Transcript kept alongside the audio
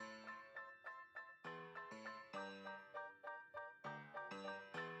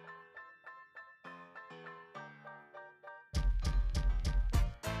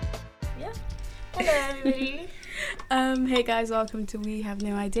Yeah. Hello, everybody. Hey guys, welcome to We Have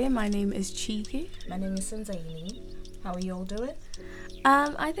No Idea. My name is Cheeky. My name is Sanzaini. How are you all doing?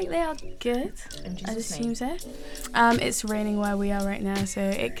 I think they are good. In I Jesus' assume name. so. It's raining where we are right now, so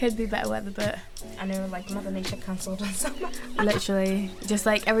it could be better weather, but I know, Mother Nature cancelled on summer. literally, just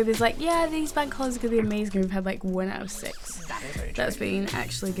everybody's yeah, these bank holidays are gonna be amazing. We've had 1 out of 6. That is very true. That's been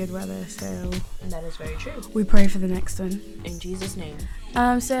actually good weather, so That is very true. we pray for the next one. In Jesus' name.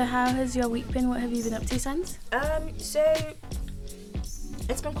 So how has your week been? What have you been up to, Sans? So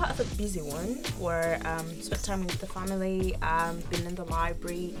it's been quite a busy one where spent time with the family, been in the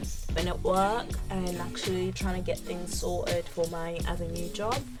library, been at work, and actually trying to get things sorted for my other new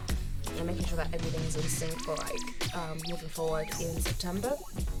job and making sure that everything is in sync for moving forward in September.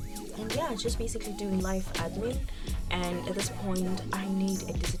 And yeah, just basically doing life admin. And at this point, I need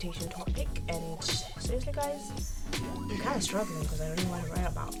a dissertation topic. And seriously, guys, I'm kind of struggling because I don't know what to write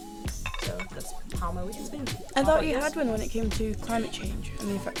about. So that's how my week has been. I thought you had one when it came to climate change and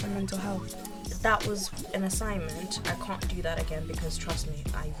the effect on mental health. That was an assignment. I can't do that again because, trust me,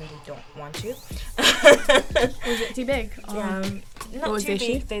 I really don't want to. Was it too big? Not too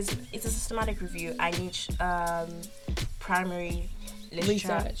big. It's a systematic review. I need primary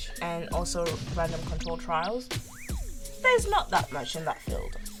literature Research. and also random control trials. There's not that much in that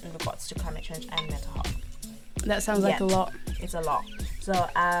field in regards to climate change and mental health. That sounds like a lot. It's a lot. So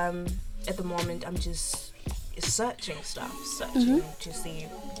at the moment, I'm just searching to see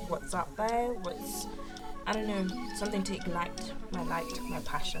what's out there, I don't know, something to ignite my light, my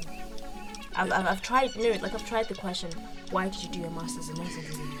passion. I've tried the question, why did you do your master's in nursing?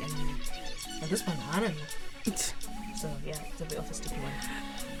 And at this point, I don't know. So yeah, it's a bit of a sticky one.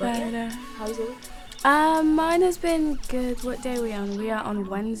 But yeah, how's your week? Mine has been good. What day are we on? We are on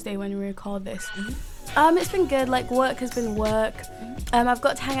Wednesday when we record this. It's been good. Work has been work. I've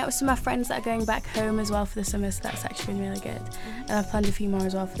got to hang out with some of my friends that are going back home as well for the summer, so that's actually been really good. And I've planned a few more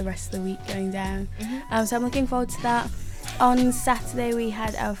as well for the rest of the week going down. So I'm looking forward to that. On Saturday we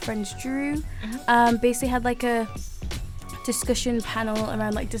had our friend Drew. Basically had a discussion panel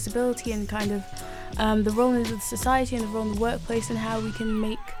around disability and kind of the role in the society and the role in the workplace and how we can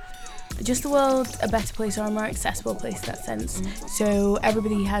make just the world a better place or a more accessible place in that sense. So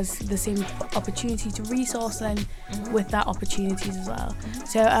everybody has the same opportunity to resource then with that opportunities as well.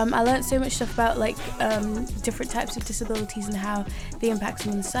 So I learned so much stuff about different types of disabilities and how they impact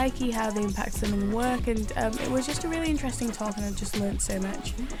them on the psyche, how they impact them in work, and it was just a really interesting talk and I just learned so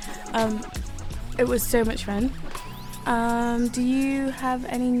much. It was so much fun. Do you have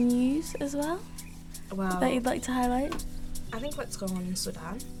any news as well that you'd like to highlight? I think what's going on in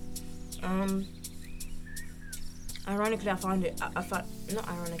Sudan. Ironically, I found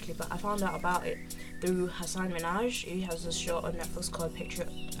out about it through Hassan Minaj. He has a show on Netflix called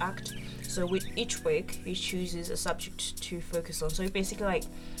Patriot Act. So each week, he chooses a subject to focus on. So basically,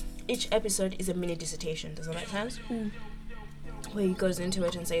 each episode is a mini dissertation. Does that make sense? Where he goes into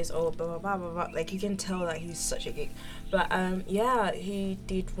it and says, oh, blah, blah, blah, blah, blah. You can tell that he's such a geek. But, he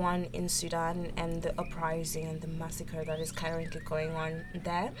did one in Sudan and the uprising and the massacre that is currently going on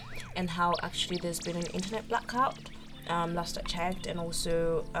there. And how actually there's been an internet blackout, last I checked. And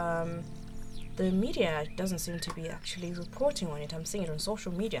also, the media doesn't seem to be actually reporting on it. I'm seeing it on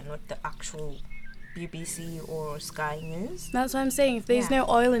social media, not the actual BBC or Sky News. That's what I'm saying. If there's no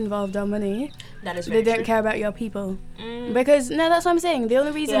oil involved or money, that is very they don't true. care about your people. Because that's what I'm saying. The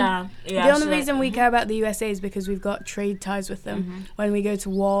only reason we care about the USA is because we've got trade ties with them when we go to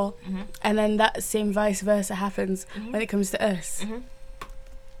war, and then that same vice versa happens when it comes to us.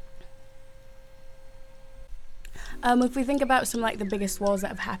 If we think about some the biggest wars that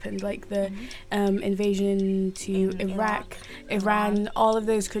have happened, the invasion to Iraq, Iran, all of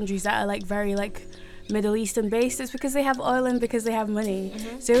those countries that are very Middle Eastern based, it's because they have oil and because they have money.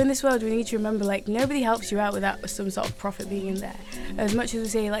 So in this world we need to remember nobody helps you out without some sort of profit being in there. As much as we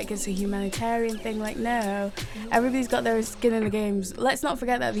say it's a humanitarian thing, no, everybody's got their skin in the games. Let's not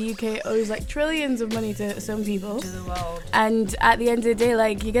forget that the UK owes trillions of money to some people, To the world. and at the end of the day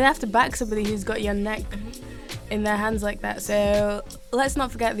you're gonna have to back somebody who's got your neck in their hands like that. So let's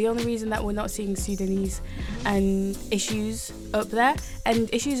not forget the only reason that we're not seeing Sudanese and issues up there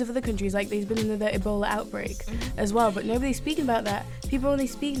and issues of other countries, there's been another Ebola outbreak as well, but nobody's speaking about that. People only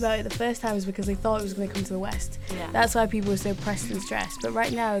speak about it the first time is because they thought it was going to come to the West. That's why people were so pressed and stressed. But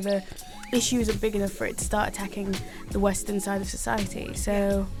right now the issues are big enough for it to start attacking the Western side of society.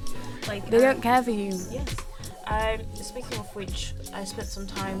 So they don't care for you. Yes. Speaking of which, I spent some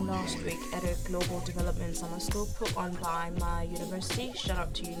time last week at a global development summer school put on by my university. Shout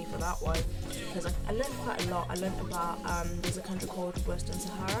out to uni for that one, because I learned quite a lot. I learned about there's a country called Western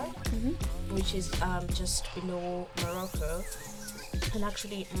Sahara, which is just below Morocco. And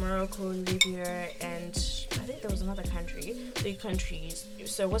actually Morocco, Libya, and I think there was another country, 3 countries.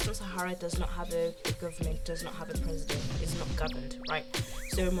 So Western Sahara does not have a government, does not have a president, is not governed, right?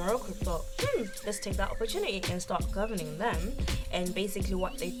 So Morocco thought, let's take that opportunity and start governing them. And basically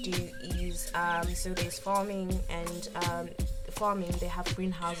what they do is, so there's farming and they have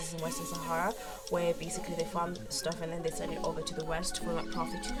greenhouses in Western Sahara where basically they farm stuff and then they send it over to the west for like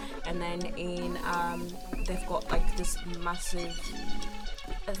profit. And then in they've got like this massive,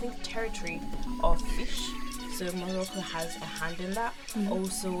 I think, territory of fish. So Morocco has a hand in that.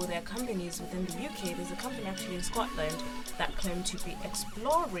 Also, there are companies within the UK. There's a company actually in Scotland that claim to be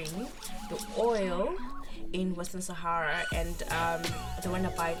exploring the oil in Western Sahara, and they went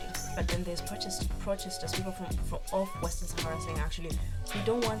to buy it. But then there's protesters, people from off Western Sahara saying, actually, we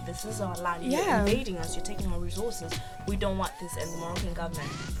don't want this. This is our land. You're invading us. You're taking our resources. We don't want this. And the Moroccan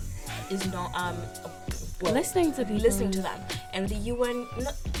government is not listening to them. And the UN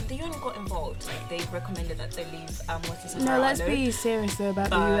got involved. Like, they recommended that they leave Western Sahara. No, let's be serious though about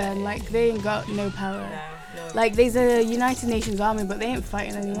the UN. Like, they ain't got no power. No. Like, there's a United Nations army, but they ain't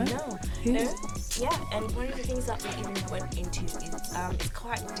fighting anyone. No. Yeah, and one of the things that we even went into is it's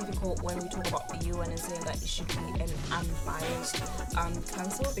quite difficult when we talk about the UN and saying that it should be an unbiased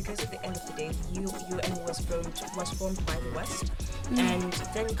council, because at the end of the day, the UN was formed by the West, and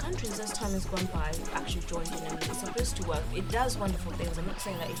then countries as time has gone by actually joined in, and it's supposed to work. It does wonderful things. I'm not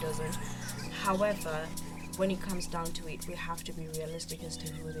saying that it doesn't. However, when it comes down to it, we have to be realistic as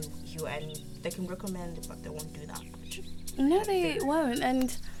to who the UN. They can recommend it, but they won't do that much. No, they won't.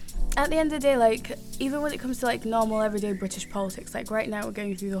 And at the end of the day, like, even when it comes to like normal everyday British politics, like right now we're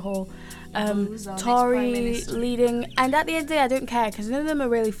going through the whole Tory leading, and at the end of the day I don't care, because none of them are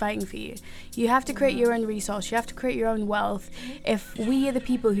really fighting for you. You have to create your own resource, you have to create your own wealth. If we are the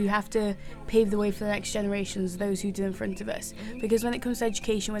people who have to pave the way for the next generations, those who did in front of us, because when it comes to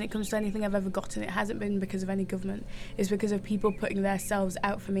education, when it comes to anything I've ever gotten, it hasn't been because of any government. It's because of people putting themselves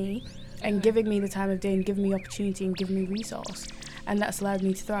out for me and giving me the time of day and giving me opportunity and giving me resource, and that's allowed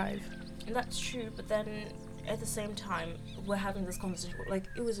me to thrive. And that's true, but then at the same time, we're having this conversation. Like,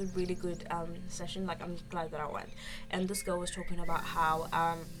 it was a really good session. Like, I'm glad that I went. And this girl was talking about how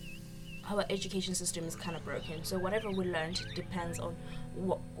our education system is kind of broken. So whatever we learned depends on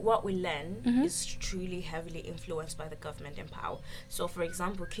what we learn is truly heavily influenced by the government in power. So, for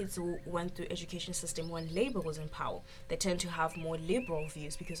example, kids who went through education system when Labour was in power, they tend to have more liberal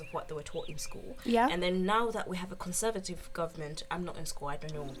views because of what they were taught in school. Yeah. And then now that we have a conservative government, I'm not in school, I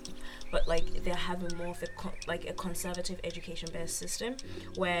don't know, but like they're having more of a conservative education-based system,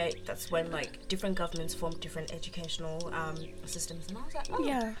 where that's when like different governments form different educational systems. And I was like,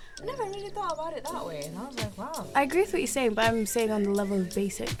 I never really thought about it that way. And I was like, wow. I agree with what you're saying, but I'm saying on the level of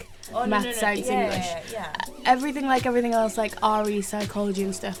basic math, science, English. Yeah. Everything else, like RE, psychology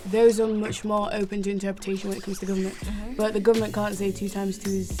and stuff, those are much more open to interpretation when it comes to government. But the government can't say 2 times 2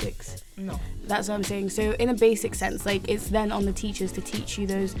 is 6. No. That's what I'm saying. So in a basic sense, like, it's then on the teachers to teach you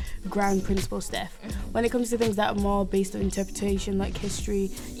those ground principle stuff. When it comes to things that are more based on interpretation, like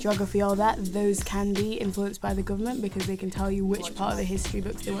history, geography, all that, those can be influeed by the government, because they can tell you which part of the history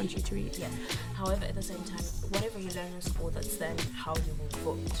books they want you to read. Yeah. However, at the same time, whatever you learn in school, that's then how you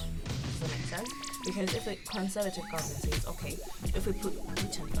will vote. Does that make sense? Because if a conservative government says, okay, if we put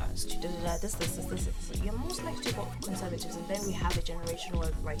Putin first, this, you're most likely to vote for conservatives, and then we have a generation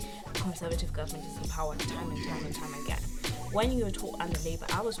where like conservative government is in power time and time again. When you were taught under Labour,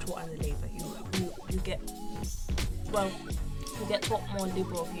 I was taught under Labour, you get taught more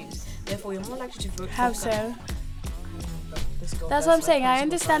liberal views. Therefore, you're more likely to vote for. How so? That's what I'm saying. I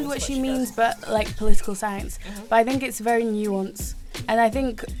understand what she means, but like political science. But I think it's very nuanced. And I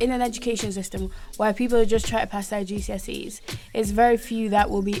think in an education system where people are just trying to pass their GCSEs, it's very few that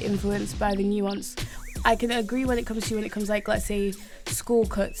will be influenced by the nuance. I can agree when it comes like, let's say, school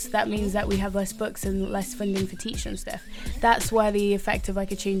cuts. That means that we have less books and less funding for teaching and stuff. That's where the effect of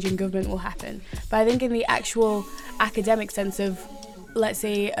like a change in government will happen. But I think in the actual academic sense of, let's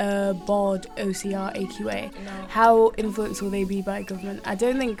say, a board, OCR, AQA, how influenced will they be by government? I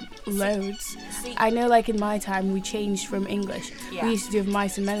don't think loads. I know, like, in my time, we changed from English. Yeah. We used to do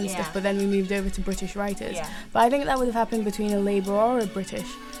mice and men and stuff, but then we moved over to British writers. Yeah. But I think that would have happened between a Labour or a British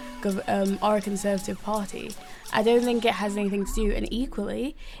or a Conservative party. I don't think it has anything to do. And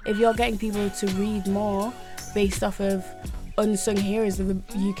equally, if you're getting people to read more based off of unsung heroes of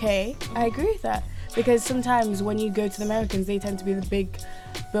the UK, I agree with that. because sometimes when you go to the Americans, they tend to be the big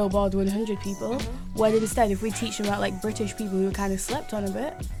Billboard 100 people, when instead if we teach them about like British people who are kind of slept on a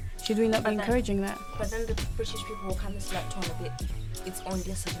bit, should we not be encouraging that? But then the British people will kind of slept on a bit. It's only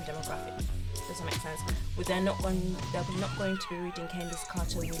a certain demographic. Does that make sense? But they're not going to be reading Candace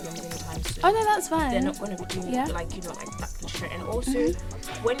Carter Williams anytime soon. Oh no, that's fine. They're not going to be doing like Black literature. And also,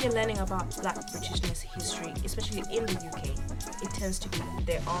 when you're learning about Black Britishness history, especially in the UK, it tends to be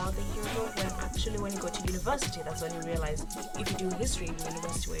they are the hero. When you go to university, that's when you realize if you do history in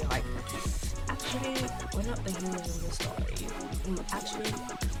university, where you're like, actually, we're not the heroes in this story. Actually,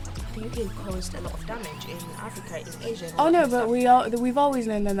 the UK caused a lot of damage in Africa, in Asia. Oh no, but we've always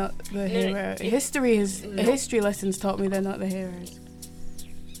known they're not the hero. History lessons taught me they're not the heroes.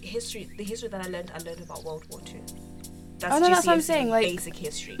 The history that I learned about World War II. That's what I'm saying. Like basic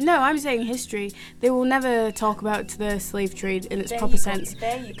history. No, I'm saying history. They will never talk about the slave trade in its proper sense.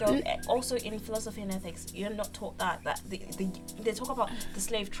 There you go. Also, in philosophy and ethics, you're not taught that they talk about the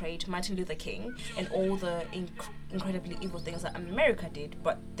slave trade, Martin Luther King, and all the incredibly evil things that America did,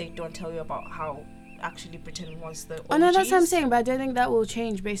 but they don't tell you about how actually Britain was the origins. Oh no, that's what I'm saying, but I don't think that will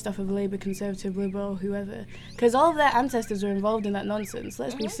change based off of Labour, Conservative, Liberal, whoever, because all of their ancestors were involved in that nonsense.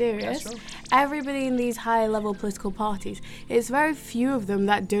 Let's be serious. Everybody in these high level political parties, it's very few of them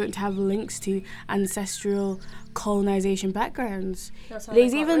that don't have links to ancestral colonization backgrounds.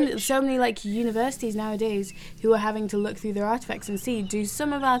 There's even so many like universities nowadays who are having to look through their artifacts and see, do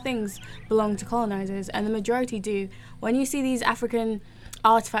some of our things belong to colonizers? And the majority do. When you see these African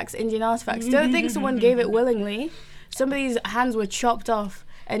artifacts, Indian artifacts, don't think someone gave it willingly. Somebody's hands were chopped off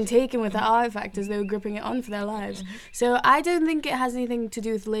and taken with the artifact as they were gripping it on for their lives. So I don't think it has anything to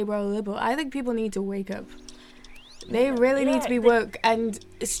do with Labour or Liberal. I think people need to wake up. They really need to be woke, and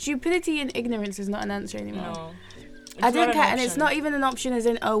stupidity and ignorance is not an answer anymore. No. I don't care, and it's not even an option as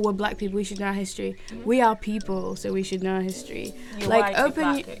in, oh, we're Black people, we should know our history. We are people, so we should know our history. Like,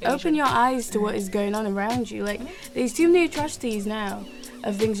 open your eyes to what is going on around you. Like, there's too many atrocities now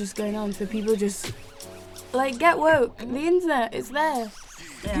of things just going on for people just, like, get woke. The internet, it's there.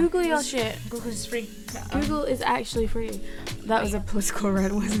 Yeah. Google your shit. Google is free. Google is actually free. That was a political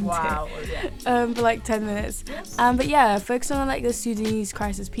rant, wasn't it? Wow. For like 10 minutes. But yeah, focusing on like the Sudanese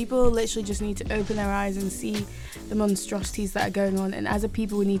crisis, people literally just need to open their eyes and see the monstrosities that are going on. And as a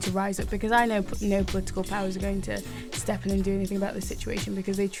people, we need to rise up, because I know no political powers are going to step in and do anything about the situation,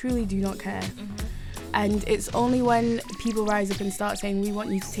 because they truly do not care. And it's only when people rise up and start saying, we want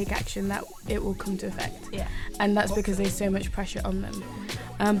you to take action, that it will come to effect. Yeah. And that's because there's so much pressure on them.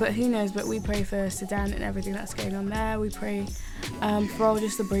 But who knows, but we pray for Sudan and everything that's going on there. We pray for all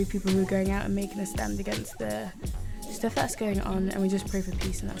just the brave people who are going out and making a stand against the stuff that's going on, and we just pray for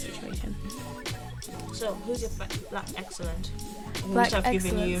peace in that situation. So, who's your Black excellent? Black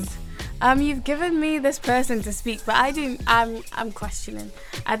excellent. You've given me this person to speak, but I'm questioning.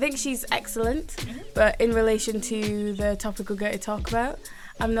 I think she's excellent, but in relation to the topic we're going to talk about,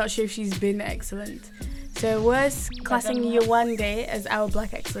 I'm not sure if she's been excellent. So we're classing Yewande as our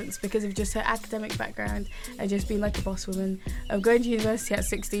Black excellence because of just her academic background and just being like a boss woman, of going to university at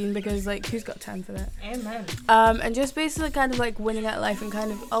 16, because like, who's got time for that? Amen. And just basically kind of like winning at life and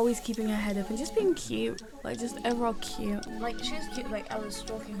kind of always keeping her head up and just being cute, like just overall cute. Like, she's cute. Like, I was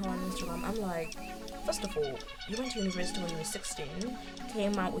stalking her on Instagram. I'm like, first of all, you went to university when you were 16,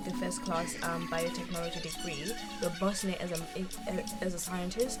 came out with your first class biotechnology degree, you're bossing it as a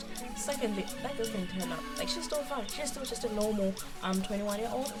scientist. Secondly, that girl's been turned up. Like, she's still fine. She's still just a normal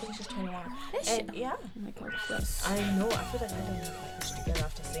 21-year-old. I think she's 21. And yeah. Oh my god, yes. I know. I feel like I don't have my push together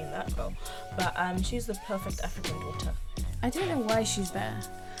after seeing that girl. But she's the perfect African daughter. I don't know why she's there.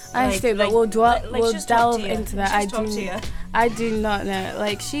 I understand, but we'll delve into that. I do not know.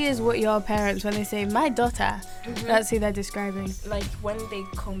 Like, she is what your parents, when they say my daughter, that's who they're describing. Like, when they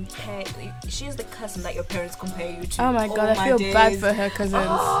compare, she's the cousin that your parents compare you to. Oh my god, I feel bad for her cousins.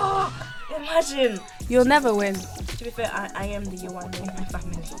 Oh, imagine. You'll never win. To be fair, I am the Yewande in my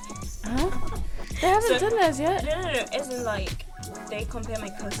family. Huh? They haven't done this yet. No. It's in like, they compare my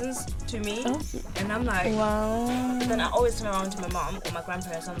cousins to me, and I'm like, wow. But then I always turn around to my mom or my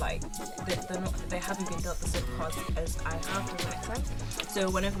grandparents. I'm like, they haven't been dealt the same cards as I have. Does that make sense? So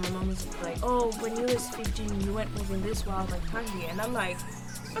whenever my mom was like, oh, when you was 15, you went within this wild like candy, and I'm like,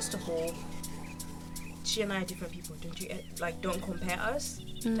 first of all, she and I are different people. Don't compare us,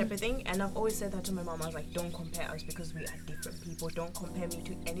 type of thing. And I've always said that to my mom. I was like, don't compare us because we are different people. Don't compare me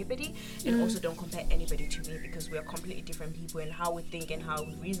to anybody, and also don't compare anybody to me, because we are completely different people in how we think and how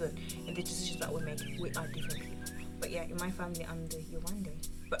we reason, and the decisions that we make. We are different people. But yeah, in my family, I'm the Yewande.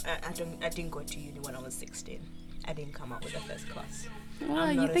 But I didn't go to uni when I was 16. I didn't come out with the first class. Wow, I'm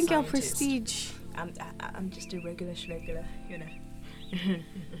you not a think you're scientist. prestige. I'm just a regular schmegular, you know.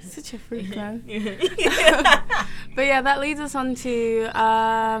 Such a freak, man. But yeah, that leads us on to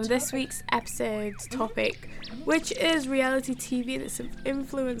this week's episode topic, which is reality TV and its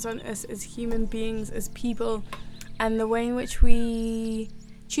influence on us as human beings, as people, and the way in which we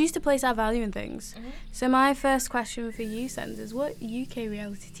choose to place our value in things. So my first question for you, Sens, is what UK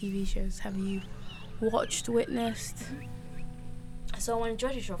reality TV shows have you watched, witnessed? So when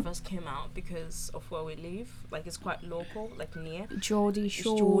Geordie Shore first came out, because of where we live, like it's quite local, like near. Geordie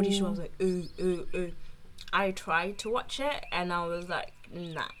Shore. Geordie Shore, I was like, I tried to watch it, and I was like,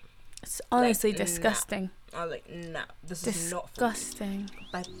 nah. It's honestly Like, disgusting. I was like, nah, this is not for me. Disgusting.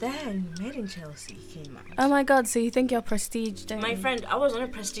 But then Made in Chelsea came out. Oh my god, so you think you're prestige, don't My you? friend, I was on a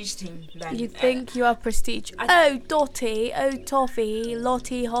prestige team then. You think you are prestige. Oh, Dotty, oh, Toffee,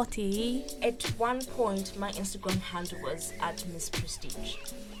 Lottie, Hottie. At one point, my Instagram handle was at Miss Prestige.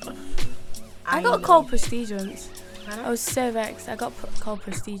 I got called prestige once. Huh? I was so vexed. I got called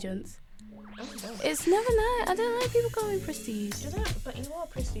prestige once. Oh, no. It's never nice. I don't like people calling me prestige. You know, but you are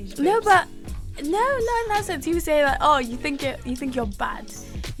prestige. No, babes. but no, not in that sense. He was saying like, oh, you think you're bad.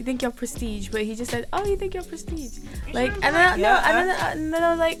 You think you're prestige, but he just said, oh, you think you're prestige. Like, and then and then I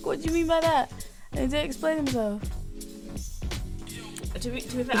was like, what do you mean by that? And he didn't explain himself. To be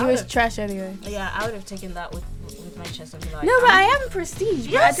fair, He was trash anyway. yeah, I would have taken that with my chest and be like, No, but I am prestige.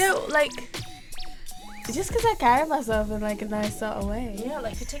 Yes. But I don't like. Just because I carry myself in like a nice sort of way. yeah,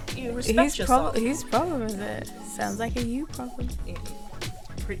 like you respect yourself. Whose problem is it? Sounds like a you problem. Yeah,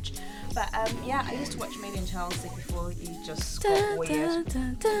 preach. But yeah, I used to watch Made in Chelsea before you just got weird.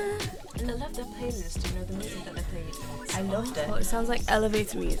 And I love the playlist, you know, the music that they played. I loved it. Oh, it sounds like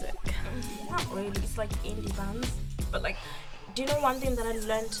elevator music. Not really, it's like indie bands. But like, do you know one thing that I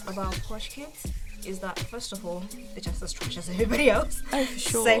learned about Posh Kids? Is that first of all, they're just as trash as everybody else. Oh, for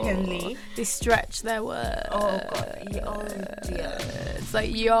sure. Secondly, they stretch their words. oh god, oh dear. It's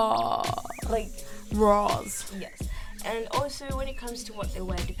like, yeah. Like, Raws. yes. And also when it comes to what they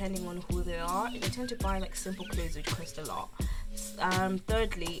wear, depending on who they are, they tend to buy like simple clothes which cost a lot.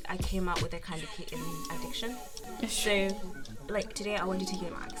 Thirdly, I came out with a kind of kitten addiction. So like today I went to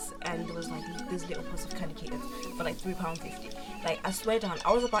TK Maxx and there was like this little pots of candy kittens for like £3.50. Like I swear down,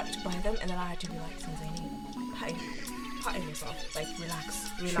 I was about to buy them and then I had to be like, Sensei, patting yourself, like relax.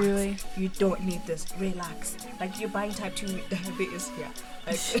 Truly. You don't need this, relax. Like you're buying type 2 diabetes here.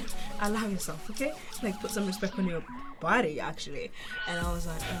 Like allow yourself, okay? Like put some respect on your body actually. And I was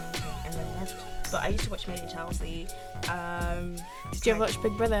like, oh, okay, and then left. But I used to watch Made in Chelsea. Did you ever watch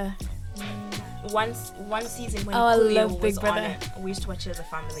Big Brother? One season when I Coolio love Big was Brother. on it, we used to watch it as a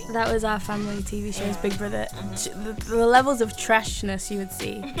family. That was our family TV shows, Yeah. Big Brother. The levels of trashness you would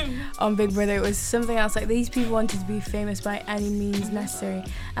see on Big Brother, it was something else. Like, these people wanted to be famous by any means necessary.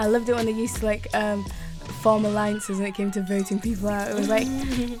 I loved it when they used to, like, form alliances when it came to voting people out. It was like,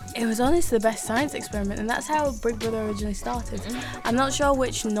 it was honestly the best science experiment, and that's how Big Brother originally started. I'm not sure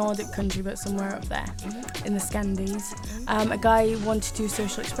which Nordic country, but somewhere up there in the Scandies. A guy wanted to do a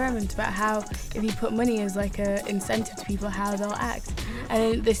social experiment about how if you put money as like a incentive to people, how they'll act,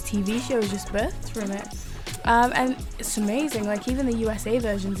 and this TV show was just birthed from it. And it's amazing, like even the USA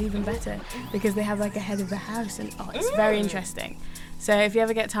version's even better because they have like a head of the house, and it's very interesting. So if you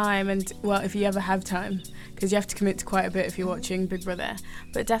ever get time, and well, if you ever have time, because you have to commit to quite a bit if you're watching Big Brother,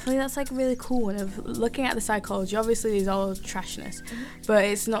 but definitely that's like a really cool one of looking at the psychology. Obviously there's all trashness, but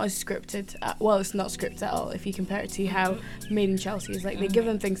it's not as scripted. Well, it's not scripted at all if you compare it to how Made in Chelsea is. Like they give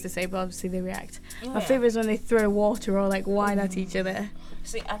them things to say, but obviously they react. My favourite is when they throw water or like wine at each other.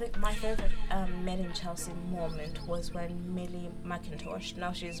 See, I think my favourite Made in Chelsea moment was when Millie McIntosh,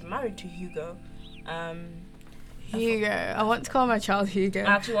 now she's married to Hugo. Hugo. I want to call my child Hugo.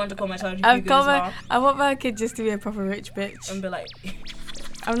 I actually want to call my child Hugo as well. I want my kid just to be a proper rich bitch. And be like,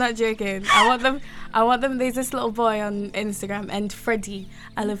 I'm not joking. I want them. There's this little boy on Instagram, and Freddie.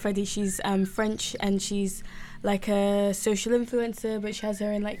 I love Freddie. She's French, and she's like a social influencer, but she has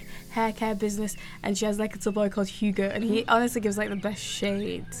her own like hair care business, and she has like a little boy called Hugo, and he honestly gives like the best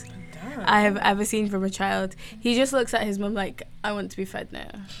shades I have ever seen from a child. He just looks at his mum like, I want to be fed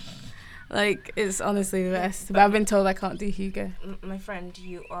now. Like, it's honestly the best. But I've been told I can't do Hugo. my friend,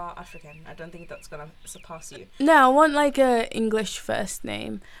 you are African. I don't think that's gonna surpass you. No, I want like a English first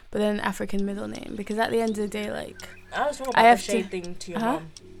name, but then African middle name, because at the end of the day, like, I was talking I about have the shade to- thing to your mom.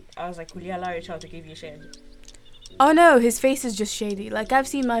 I was like, will you allow your child to give you shade? oh no, his face is just shady. Like, I've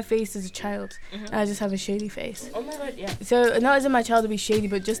seen my face as a child, and I just have a shady face. Oh my god, yeah. So, not as in my child to be shady,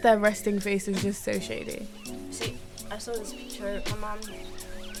 but just their resting face is just so shady. See, I saw this picture. My mom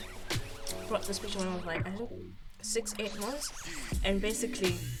brought this picture when I was like, 6-8 months, and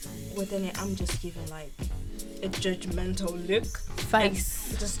basically within it I'm just giving like a judgmental look,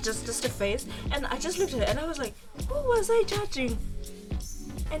 Face. just a face, and I just looked at it and I was like, who was I judging?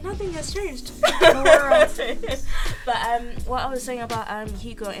 And nothing has changed. But what I was saying about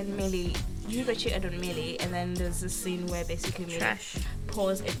Hugo and Millie, Hugo cheated on Millie, and then there's this scene where basically Millie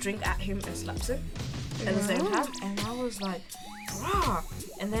pours a drink at him and slaps him at the same time, and I was like, rah.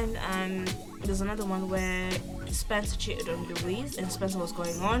 And then there's another one where Spencer cheated on Louise, and Spencer was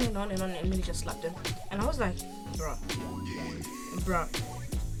going on and on and on, and Millie just slapped him, and I was like, bruh.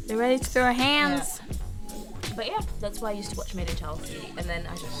 They're ready to throw hands. Yeah. But yeah, that's why I used to watch Made in Chelsea, and then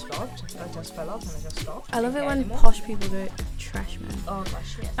I just stopped. I just fell off and I just stopped. I love it when anymore. posh people do it. Trash, man. Oh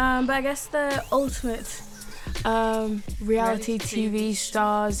gosh, yeah. But I guess the ultimate reality TV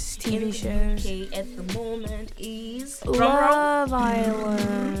stars, TV in shows. the UK at the moment is Love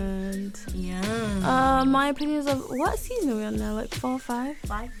Island. Yeah. My opinions of what season are we on now? Like 4 or 5?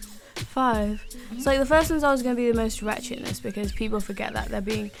 5. 5. So like the first one's always going to be the most wretchedness because people forget that they're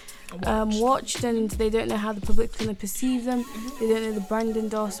being watched and they don't know how the public's going to perceive them. They don't know the brand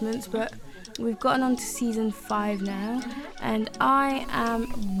endorsements, but we've gotten on to season 5 now, and I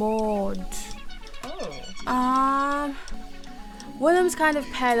am bored. Oh. One of them's kind of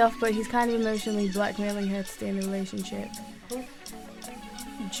paired off, but he's kind of emotionally blackmailing her to stay in the relationship. Who?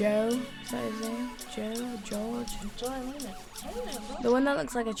 Joe, is that his name? Joe or George? The one that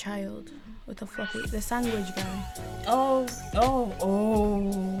looks like a child with a floppy, the sandwich guy. Oh.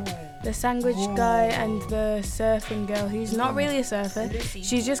 The sandwich guy and the surfing girl, who's not really a surfer. Lucy.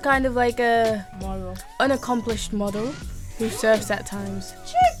 She's just kind of like a Moral. unaccomplished model who surfs at times.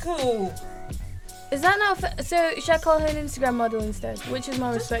 Chico. Is that not so? Should I call her an Instagram model instead? Which is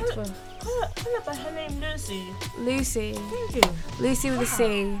more respectful? Call her by her name, Lucy. Lucy. Thank you. Lucy with a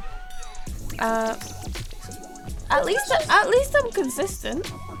C. At least I'm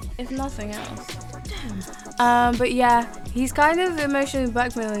consistent, if nothing else. But yeah, he's kind of emotionally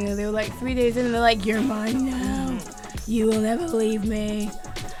blackmailing her. They were like 3 days in and they're like, "You're mine now. You will never leave me."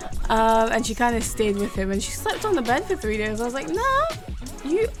 And she kind of stayed with him and she slept on the bed for 3 days. I was like, "No,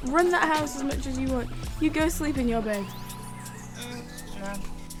 you run that house as much as you want. You go sleep in your bed." No.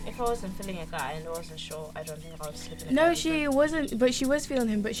 If I wasn't feeling a guy and I wasn't sure, I don't think I would sleep in a No, guy she wasn't, but she was feeling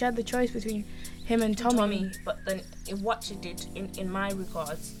him, but she had the choice between him and Tommy. But then what she did, in my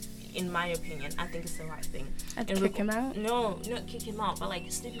regards, in my opinion, I think it's the right thing. And kick him out? No, not kick him out, but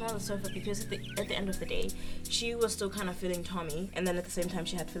like sleeping on the sofa, because at the end of the day, she was still kind of feeling Tommy, and then at the same time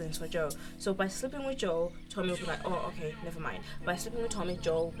she had feelings for Joe. So by sleeping with Joe, Tommy would be like, oh, okay, never mind. By sleeping with Tommy,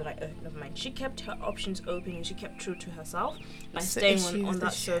 Joe would be like, oh, never mind. She kept her options open and she kept true to herself by staying on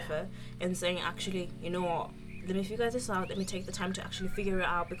that sofa and saying, actually, you know what? Let me figure this out. Let me take the time to actually figure it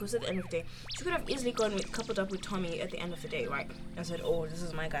out, because at the end of the day, she could have easily coupled up with Tommy at the end of the day, right? And said, "Oh, this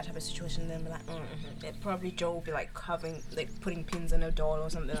is my guy" type of situation. And then be like, probably Joe will be like putting pins in a door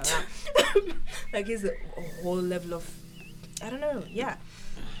or something like that. Like he's a whole level of, I don't know. Yeah,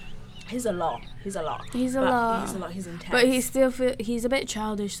 he's a lot. He's intense. But he's a bit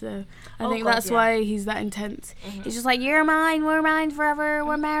childish though. I think that's why he's that intense. Mm-hmm. He's just like, "You're mine, we're mine forever,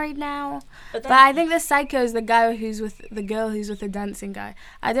 we're married now." But I think the psycho is the guy who's with the girl who's with the dancing guy.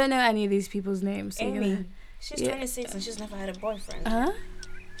 I don't know any of these people's names. So Amy, she's 26 and she's never had a boyfriend. Huh?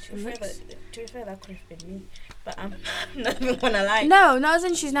 To be fair, that could have been me. But I'm not even gonna lie. No, not as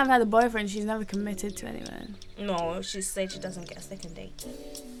in she's never had a boyfriend. She's never committed to anyone. No, she said she doesn't get a second date.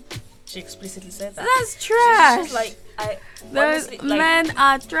 She explicitly said that. That's trash. She's like, those honestly, men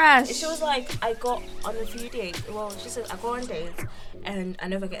are trash. She was like, I got on a few dates. Well, she said I go on dates and I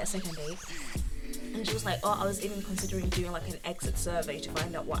never get a second date. And she was like, oh, I was even considering doing like an exit survey to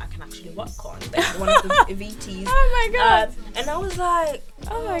find out what I can actually work on. Like one of the VTs. Oh my god. And I was like,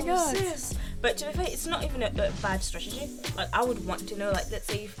 oh my god. Sis. But to be fair, it's not even a bad strategy. Like, I would want to know, like, let's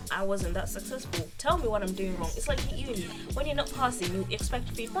say if I wasn't that successful, tell me what I'm doing wrong. It's like at uni. When you're not passing, you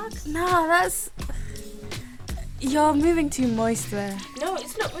expect feedback. No, you're moving too moist there. No,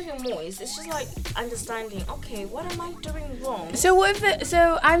 it's not moving moist. It's just like understanding, okay, what am I doing wrong? So what if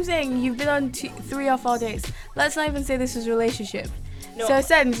so I'm saying you've been on 3 or 4 dates. Let's not even say this was a relationship. No. So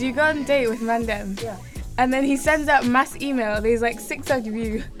Sens, you go on a date with Mandem. Yeah. And then he sends out mass email. There's like 6 of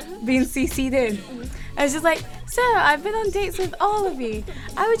you being CC'd in. And it's just like, so I've been on dates with all of you.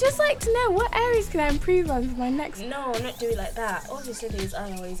 I would just like to know what areas can I improve on for my next. No, not do it like that. Obviously, there's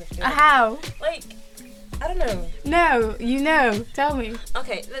other ways of doing it. How? Like, I don't know. No, you know. Tell me.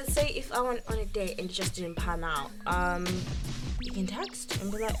 Okay, let's say if I went on a date and it just didn't pan out, you can text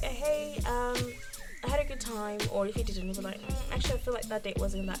and be like, hey, I had a good time, or if he didn't, he'd be like, actually, I feel like that date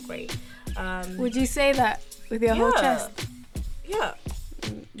wasn't that great. Would you say that with your whole chest? Yeah.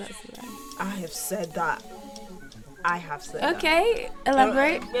 That's right. I have said that. Okay,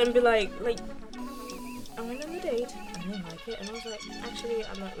 elaborate. And be like, I went on the date, I didn't like it, and I was like, actually,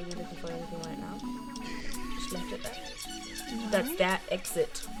 I'm not really looking for anything right now. Just left it there. That's that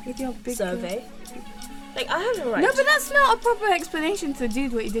exit With your big survey. Like, I have the right. No, but that's not a proper explanation to the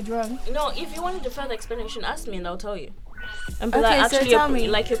dude what you did wrong. No, if you wanted a further explanation, ask me and I'll tell you. And be Okay, like, so actually, tell me.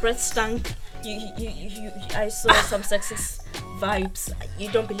 like your breath stank. I saw some sexist vibes. You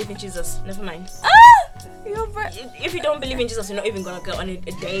don't believe in Jesus. Never mind. Your breath. If you don't believe in Jesus, you're not even gonna go on a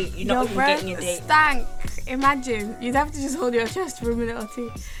date. You're Your not even breath getting a date. stank. Imagine. You'd have to just hold your chest for a minute or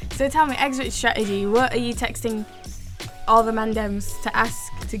two. So tell me, exit strategy. What are you texting all the mandems to ask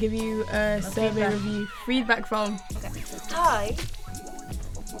to give you a survey feedback. review? Feedback from. Okay. Hi.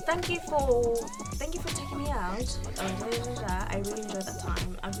 Thank you for taking me out. I really enjoyed that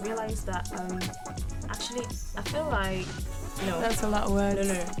time. I've realized that actually I feel like That's a lot of words.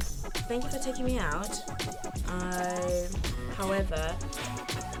 No. Thank you for taking me out. However,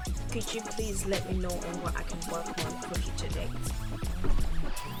 could you please let me know on what I can work on for future dates?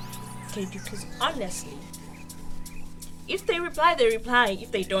 Because honestly, if they reply, they reply.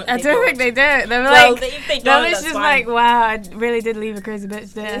 If they don't, I they don't think they do. They're Well, like, if they they're don't, that's just fine. like, wow, I really did leave a crazy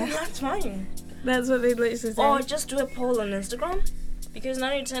bitch Yeah, there. that's fine. That's what they'd literally say. Or just do a poll on Instagram. Because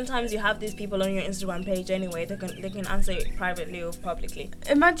 9 out of 10 times you have these people on your Instagram page anyway, they can answer it privately or publicly.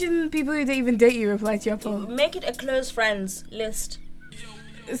 Imagine people who don't even date you reply to your poll. Make it a close friends list.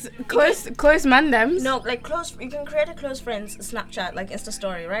 Close mandems. No, like close. You can create a close friends Snapchat, like Insta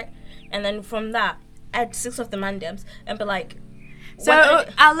story, right? And then from that, add 6 of the mandems and be like. So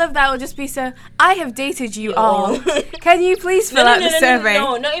I love that. Will just be so. I have dated you all. Can you please fill out the survey?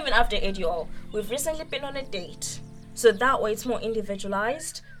 No, not even after dated you all. We've recently been on a date, so that way it's more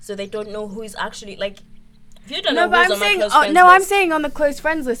individualized. So they don't know who is actually like. If you don't know but who's I'm on my saying. close Oh, friends no, I'm list, saying on the close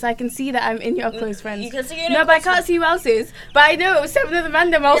friends list. I can see that I'm in your close friends. You can see. No, but I can't see who else is. But I know 7 of the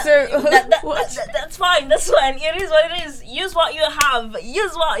mandem also. That's fine. That's fine. It is what it is. Use what you have.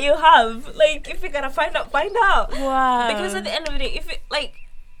 Use what you have. Like if you're gonna find out, find out. Wow. Because at the end of the day, if it like,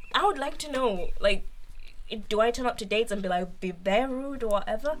 I would like to know like. Do I turn up to dates and be bare rude or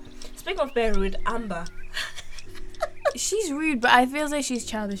whatever? Speaking of bare rude, Amber. She's rude, but I feel like she's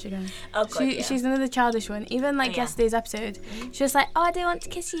childish again. Oh God, yeah. She's another childish one. Even like Yeah. yesterday's episode, she was like, "Oh, I don't want to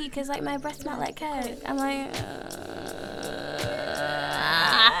kiss you because like my breath smelled like coke." I'm like,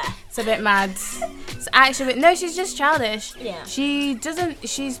 it's a bit mad. It's actually, no, she's just childish. Yeah. She doesn't.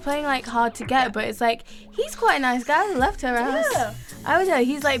 She's playing like hard to get, but it's like he's quite a nice guy. I loved her house. Yeah. I would say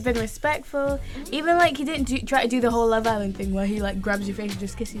he's like been respectful. Even like he didn't try to do the whole Love Island thing where he like grabs your face and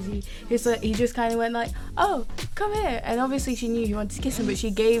just kisses you. He just kind of went like, "Oh, come here," and obviously she knew he wanted to kiss him, but he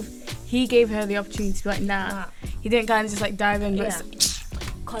gave her the opportunity to be like, "Nah." He didn't kind of just like dive in, but Yeah.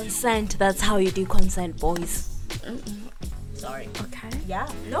 Consent. That's how you do consent, boys. Sorry. okay. Yeah.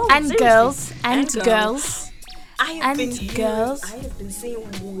 No. And seriously. girls and girls. I have And been girls. I have been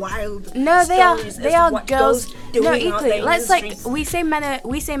seeing wild. No, they are stories as they to are what girls. doing No, out there equally. in Let's the like streets. we say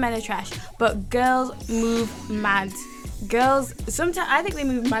men are trash, but girls move mad. Girls sometimes I think they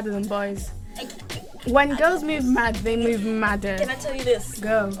move madder than boys. When girls move mad, they move madder. Can I tell you this?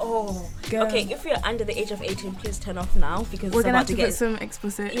 Go. Oh. Go. Okay, if you're under the age of 18, please turn off now because We're it's gonna about have to get put some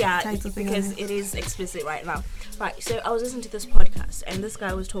explicit yeah, title thing on because it. it is explicit right now. Right, so I was listening to this podcast and this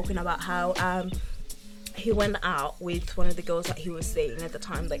guy was talking about how he went out with one of the girls that he was dating at the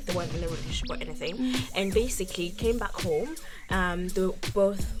time, like they weren't in a relationship or anything, and basically came back home. They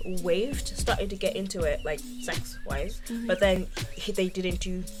both waved, started to get into it, like sex wise, but then they didn't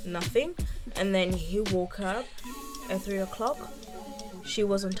do nothing, and then he woke up at 3 o'clock. She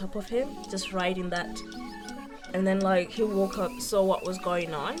was on top of him, just riding that, and then like he woke up, saw what was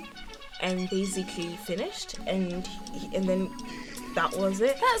going on, and basically finished, and then that was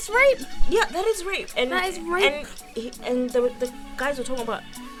it. That's rape. Yeah, that is rape. And That is rape. And the guys were talking about,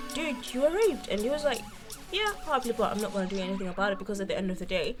 dude, you were raped, and he was like, yeah, probably, but I'm not gonna do anything about it because at the end of the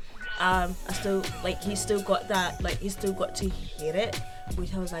day, he still got that, like he still got to hear it.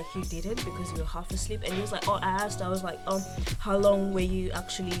 Which I was like, you didn't because you were half asleep, and he was like, oh, I asked, I was like, how long were you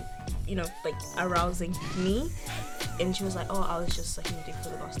actually, like arousing me? And she was like, oh, I was just sucking your dick for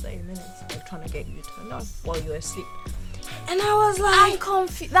the last 30 minutes, like trying to get you turned on while you were asleep. And I was like, I'm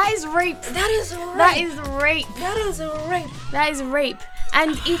confused. That is rape. that is rape. That is rape. That is rape. That is rape.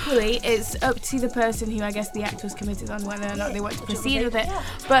 And equally, it's up to the person who I guess the act was committed on whether or not they want to proceed with it. Yeah.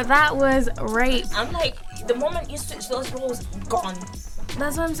 But that was rape. I'm like, the moment you switch those roles, gone.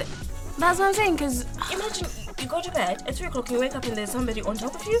 That's what I'm saying. That's what I'm saying, because Imagine you go to bed at 3 o'clock, you wake up and there's somebody on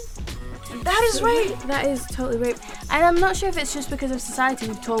top of you. That is rape. that is totally rape. And I'm not sure if it's just because of society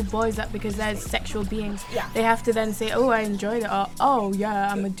we've told boys that because they're sexual beings, Yeah. they have to then say, oh, I enjoyed it, or oh, yeah,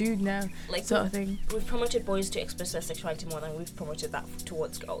 I'm a dude now, Like, sort of thing. We've promoted boys to express their sexuality more than we've promoted that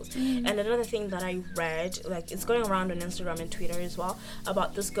towards girls. Mm. And another thing that I read, like it's going around on Instagram and Twitter as well,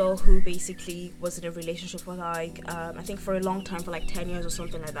 about this girl who basically was in a relationship for like I think for a long time, for like 10 years or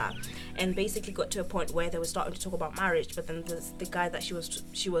something like that, and basically got to a point where they were starting to talk about marriage, but then the guy that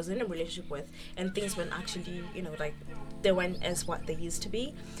she was in a relationship with, and things weren't actually, you know, like they weren't as what they used to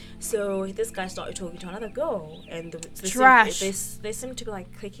be. So this guy started talking to another girl, and Trash. they seemed to be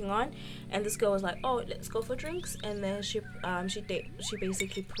like clicking on, and this girl was like, oh, let's go for drinks, and then she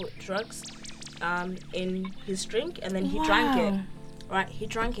basically put drugs in his drink, and then he drank it. Right, he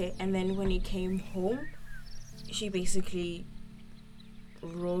drank it, and then when he came home, she basically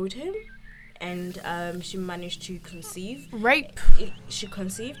rode him, and she managed to conceive. Rape. She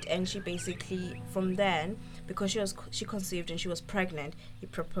conceived, and she basically, from then, because she conceived and she was pregnant, he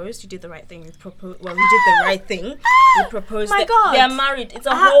proposed. He did the right thing. He did the right thing. He proposed. My God. They are married. It's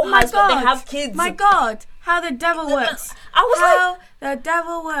a whole my husband. They God. have kids. My God, how the devil works. I was how the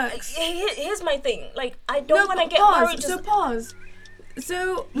devil works. Here's my thing. Like, I don't want to get pause. married. So pause.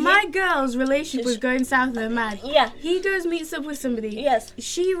 So my girl's relationship was going south and mad. Yeah. He goes meets up with somebody. Yes.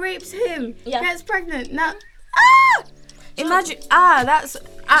 She rapes him. Yeah. Gets pregnant. Now, imagine.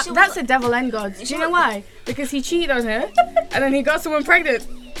 That's a devil and God. Do you know why? Because he cheated on her, and then he got someone pregnant.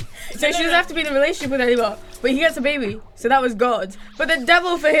 So she doesn't have to be in a relationship with her anymore. But he gets a baby. So that was God. But the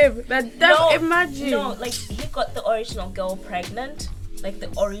devil for him. The devil. Imagine. No, like he got the original girl pregnant. Like the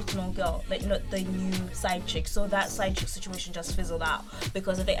original girl, like not the new side chick. So that side chick situation just fizzled out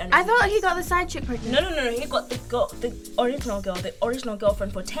because of the end. I thought he got the side chick pregnant. No. He got the original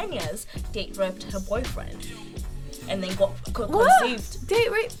girlfriend for 10 years. Date raped her boyfriend, and then got conceived. Date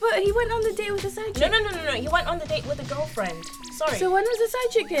rape? But he went on the date with the side chick. No. He went on the date with the girlfriend. Sorry. So when was the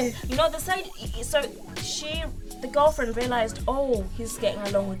side chick here? You know the girlfriend realized, oh, he's getting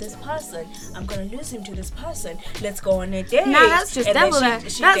along with this person. I'm gonna lose him to this person. Let's go on a date. Nah, that's just and devil.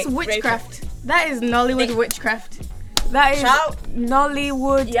 she That's gets witchcraft. That is Nollywood witchcraft. That is Shout.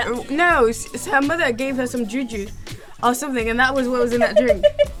 Nollywood. Yeah. No, her mother gave her some juju or something, and that was what was in that drink.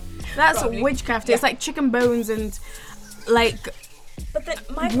 That's Probably. witchcraft. Yeah. It's like chicken bones and like But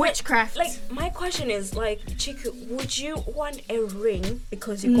then witchcraft. my question is, like, Chiku, would you want a ring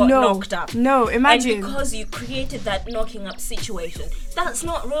because you got knocked up? No, imagine. And because you created that knocking up situation. That's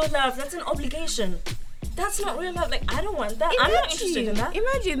not real love. That's an obligation. That's not real love. Like, I don't want that. I'm not interested in that.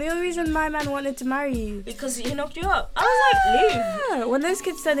 Imagine the only reason my man wanted to marry you. Because he knocked you up. I was like, leave. Yeah, when those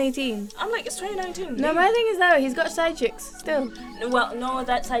kids turn 18. I'm like, it's 2019. No, leave. my thing is though, he's got side chicks still. Well, no,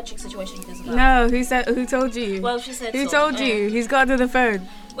 that side chick situation is about. No, who told you? Well, she said Who so. told you? He's got to the phone.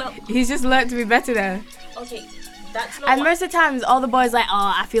 Well, He's just learnt to be better now. okay, that's not And what- most of the times, all the boys like,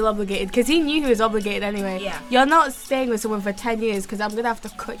 oh, I feel obligated. Because he knew he was obligated anyway. Yeah. You're not staying with someone for 10 years because I'm going to have to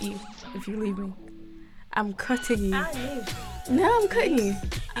cut you if you leave me. I'm cutting you. I leave. No, I'm cutting you.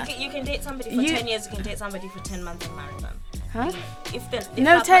 You can date somebody for 10 years, you can date somebody for 10 months and marry them. Huh? If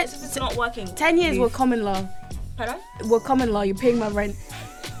No, if it's not working. 10 years leave. were common law. Pardon? Were common law. You're paying my rent.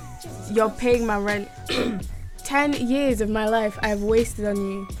 You're paying my rent. 10 years of my life I've wasted on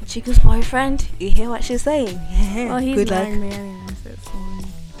you. Chiku's boyfriend, you hear what she's saying? Well, he's Good luck. marrying me anyway, so it's fine.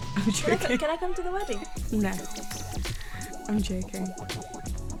 I'm joking. Can I come to the wedding? No. I'm joking.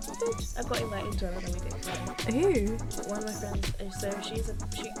 I got invited to another wedding. Who? One of my friends, so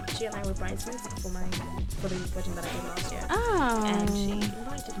she and I were bridesmaids for the wedding that I did last year. Oh. And she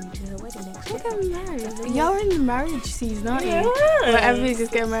invited me to her wedding next Look, year. I'm married. You're in the marriage season, aren't you? Yeah. Where everybody's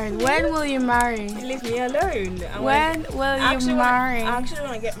just getting married. When will you marry? Leave me alone. When will you marry? I actually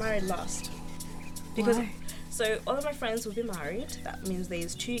want to get married last. Because Why? so all of my friends will be married. That means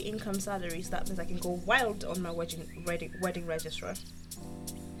there's 2 income salaries. That means I can go wild on my wedding register.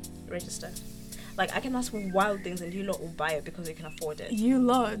 Like, I can ask for wild things and you lot will buy it because you can afford it. You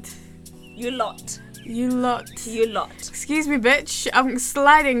lot. You lot. You lot. You lot. Excuse me, bitch. I'm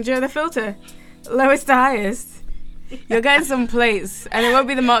sliding during the filter. Lowest to highest. You're getting some plates, and it won't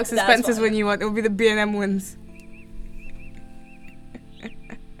be the Marks and That's Spencers fine. when you want. It'll be the B&M ones.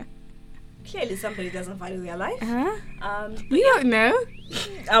 Clearly somebody doesn't value their life. Huh? You don't know.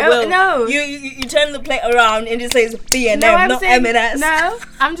 I will. no. You turn the plate around and it says B&M, No, I'm not saying M&S. no.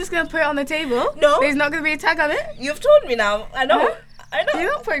 I'm just gonna put it on the table. No. There's not gonna be a tag on it. You've told me now. I know. Huh? I know.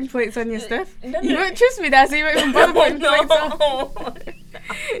 You're not putting plates on your stuff. No. You don't trust me now, so you won't even bother putting plates on. No.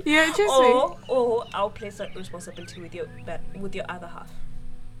 You don't trust me. Or I'll place that responsibility with your other half.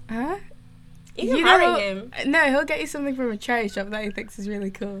 Huh? You can marry him. No, he'll get you something from a charity shop that he thinks is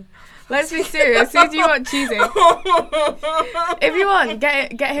really cool. Let's be serious. Who do you want choosing? If you want,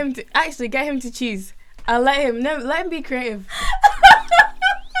 get him to choose. I'll let him be creative.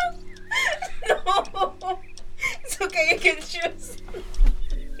 No, it's okay. You can choose.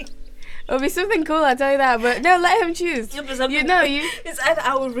 It'll be something cool, I'll tell you that. But no, let him choose. It's either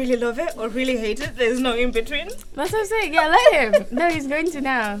I will really love it or really hate it. There's no in between. That's what I'm saying. Yeah, let him. No, he's going to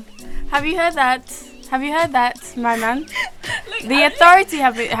now. Have you heard that? My man? The authority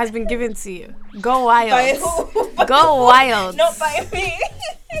has been given to you. Go wild. By who? Go wild. Not by me.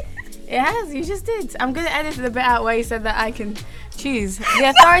 It has. You just did. I'm going to edit the bit out where you said that I can choose.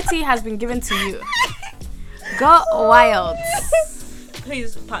 The authority has been given to you. Go wild.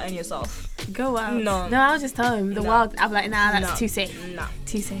 Please pattern yourself. Go wild. No, I'll just tell him. The wild. I'm like, nah, that's too safe. Nah.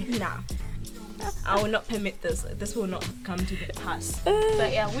 Too safe. Nah. I will not permit this. This will not come to pass.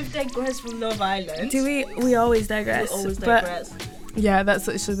 But yeah, we've digressed from Love Island. Do we always digress? We always digress. Yeah, that's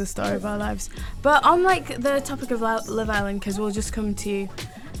literally the story of our lives. But on like the topic of Love Island, because we'll just come to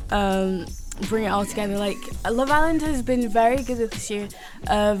bring it all together. Like Love Island has been very good this year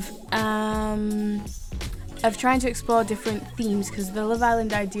of trying to explore different themes, because the Love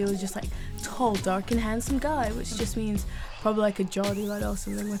Island ideal is just like tall, dark, and handsome guy, which just means probably like a Geordie lad or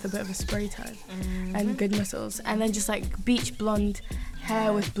something with a bit of a spray tan and good muscles, and then just like beach blonde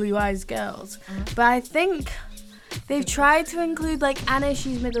hair with blue eyes girls. But I think they've tried to include like Anna.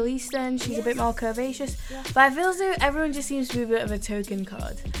 She's Middle Eastern, she's a bit more curvaceous, but I feel as though everyone just seems to be a bit of a token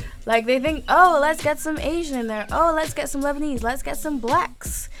card. Like they think, oh, let's get some Asian in there, oh, let's get some Lebanese, let's get some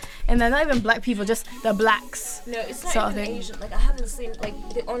blacks. And they're not even black people, just the blacks. No, it's not sort even of thing. Asian. Like I haven't seen, like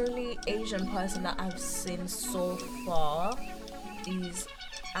the only Asian person that I've seen so far is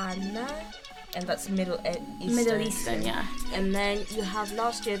Anna, and that's Middle Eastern, yeah. And then you have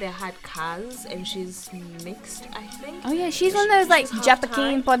last year they had Kaz, and she's mixed, I think. Oh yeah, she's one of those like half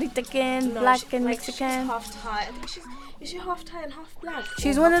Japacan, Thai. Black and Mexican. She's half Thai. I think is she half Thai and half black?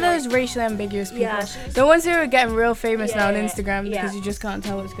 She's Or one of half those racially ambiguous people. Yeah, the ones who are getting real famous now on Yeah, Instagram because yeah. you just can't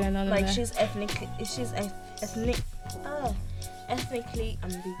tell what's going on like in there. she's ethnically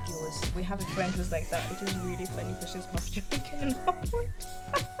ambiguous. We have a friend who's like that, which is really funny because she's half Jamaican and half white.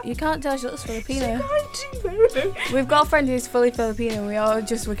 You can't tell she looks Filipino. She can't. We've got a friend who's fully Filipino. We all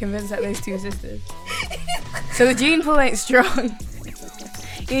just were convinced that there's two sisters. So the gene pool ain't strong.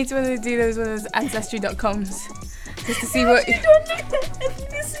 You need to do one of those ancestry.coms just to see what. They don't look at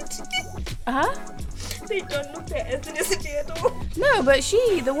ethnicity. Huh? They don't look at ethnicity at all. No, but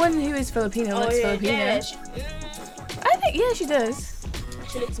the one who is Filipino, looks Filipino. Yeah, I think, she does.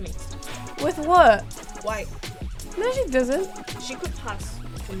 she looks mixed. With what? White. No, she doesn't. She could pass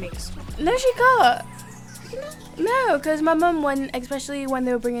for mixed. No, she can't. No, because my mum, especially when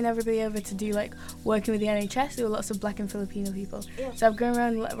they were bringing everybody over to do like working with the NHS, there were lots of black and Filipino people. Yeah. So I've gone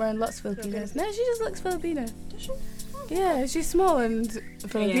around lots of Filipinos. No, she just looks Filipino. Does she? Yeah, she's small and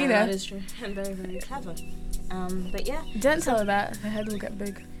Filipino. Yeah, that is true. And very, very clever. But yeah. Don't tell her that. Her head will get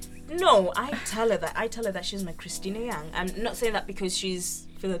big. No, I tell her that she's my Christina Yang. I'm not saying that because she's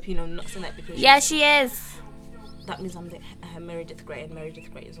Filipino. I'm not saying that because She is. that means I'm the Meredith Grey, and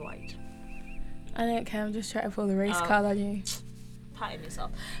Meredith Grey is white. I don't care. I'm just trying to pull the race card on you. Patting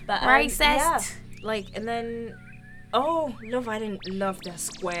yourself. But Racist. Yeah, like, and then Love Island love their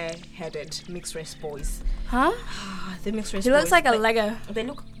square-headed mixed race boys. Huh? The mixed race. He looks boys, like a Lego. They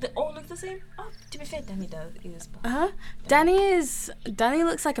all look the same. Oh, to be fair, Danny is. Danny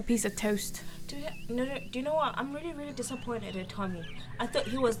looks like a piece of toast. Do you know what? I'm really, really disappointed in Tommy. I thought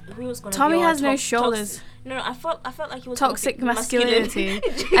he was gonna. Tommy be has no shoulders. No, I felt like he was Toxic masculinity,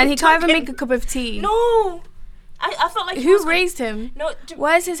 and he can't even make a cup of tea. No, I felt like who raised him? No,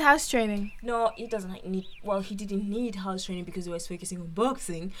 where's his house training? No, he doesn't need. Well, he didn't need house training because he was focusing on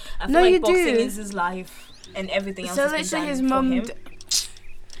boxing. I feel No, like you boxing do. is his life, and everything else. So has literally, been his done for mum. him.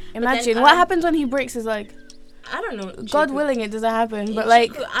 Imagine then, what happens when he breaks his leg. I don't know. God willing, it doesn't happen. But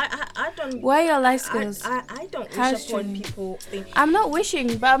like, I don't. where are your life skills? I don't House wish upon training. people. I'm not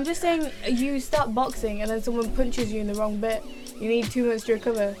wishing, but I'm just saying you start boxing and then someone punches you in the wrong bit. You need 2 months to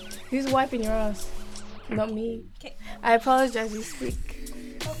recover. Who's wiping your ass? Not me. Okay. I apologize. You speak.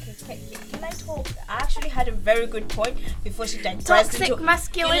 Okay, can I talk? I actually had a very good point before she digressed Toxic into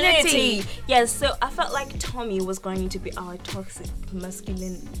masculinity. Yes, so I felt like Tommy was going to be our toxic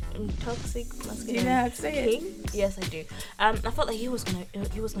masculine. Do you know how to say king? It? Yes, I do. I felt like he was gonna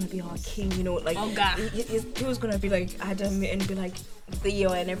be our king. You know, like oh God. He was gonna be like Adam and be like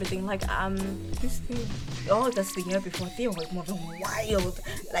Theo and everything. Like Who's Theo? oh, that's the year before Theo was more of a wild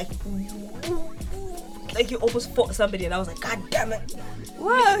like. like he almost fought somebody, and I was like, God damn it!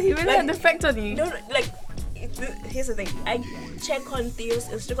 Whoa, he really had an effect on you. No, like. Here's the thing. I check on Theo's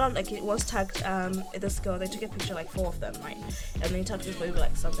Instagram. Like it was tagged this girl. They took a picture, like 4 of them, right? And they tagged this boy with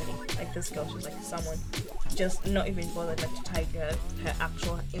like somebody. Like this girl, she was like someone. Just not even bothered like to tag her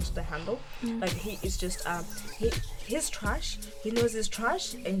actual Insta handle. Like he is just he's trash. He knows he's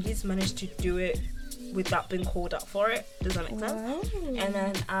trash, and he's managed to do it without being called out for it. Does that make sense? Wow. And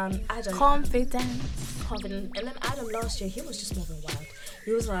then Adam. Confidence. And then Adam last year, he was just moving wild.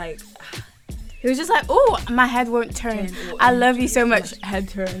 He was like. He was just like, oh, my head won't turn. I love you so much. Head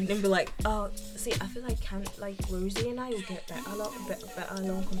turn. And then be like, oh, see, I feel like Rosie and I will get better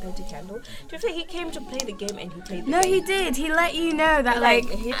along compared to Kendall. Do you think he came to play the game and he played the game? No, he did. He let you know that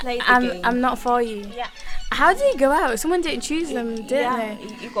he played the game. I'm not for you. Yeah. How did he go out? Someone didn't choose them, didn't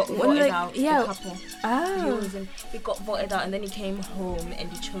they? He got voted out. Yeah. The couple. Oh. He got voted out, and then he came home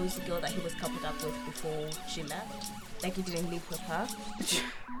and he chose the girl that he was coupled up with before she left. Like he didn't live with her.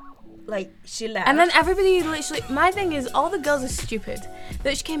 Like she left, and then everybody literally. My thing is, all the girls are stupid.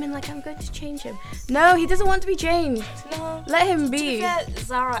 That she came in like, I'm going to change him. No, he doesn't want to be changed. No, let him be. To be fair,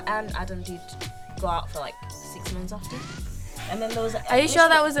 Zara and Adam did go out for like 6 months after, and then there was. Are you sure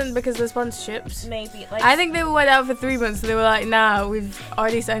that wasn't because of the sponsorships? Maybe. Like I think they went out for 3 months. So they were like, nah, we've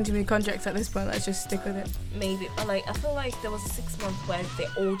already signed too many contracts at this point. Let's just stick with it. Maybe, but like I feel like there was a 6 month where they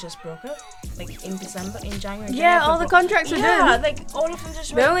all just broke up. Like in January. Yeah, all the contracts were done. Yeah, like all of them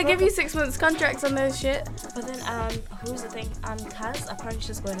just. They only give you 6 months contracts on those shit. But then who's the thing? Kaz apparently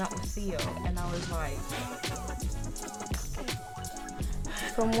she's going out with Theo, and I was like.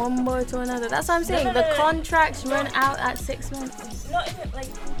 From one boy to another. That's what I'm saying. No. The contracts run out at 6 months. Not even like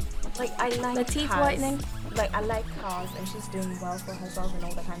I like the teeth Kaz. whitening. Like I like Kaz, and she's doing well for herself and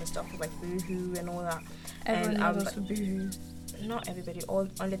all that kind of stuff, like Boohoo and all that. Everyone loves like, for Boohoo. Not everybody.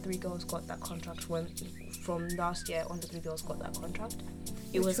 Only 3 girls got that contract. From last year, only 3 girls got that contract.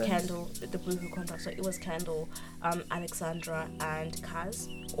 It was Kendall, the Boohoo contract. So it was Kendall, Alexandra, and Kaz.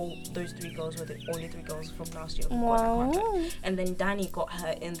 All those 3 girls were the only 3 girls from last year who got that contract. And then Danny got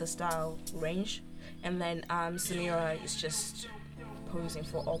her in the style range, and then Samira is just posing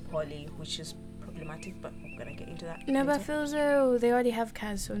for All Poly, which is problematic, but I'm gonna get into that. No, but I feel as though they already have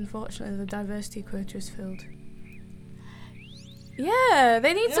Kaz, so unfortunately the diversity quota is filled. Yeah,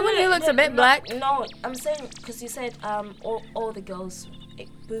 they need someone who looks a bit black. No, I'm saying because you said all the girls.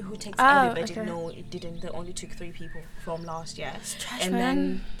 Boohoo takes everybody. Okay. No, it didn't. They only took 3 people from last year, Trash, and man.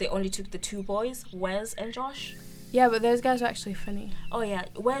 then they only took the 2 boys, Wes and Josh. Yeah, but those guys are actually funny. Oh yeah,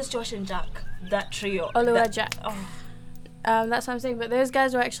 where's Josh and Jack? That trio. Oluwa Jack. Oh. That's what I'm saying. But those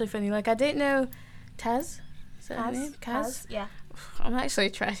guys were actually funny. Like I didn't know Taz. Is that her name? Kaz. Yeah. I'm actually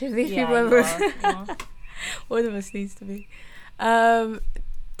trash if these people you ever. are. One of us needs to be. Taz.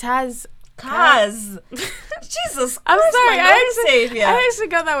 Kaz. Jesus Christ, I'm sorry. I actually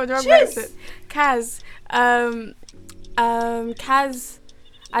got that one wrong. Brexit. Kaz. Kaz.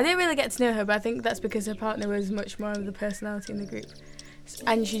 I didn't really get to know her, but I think that's because her partner was much more of the personality in the group,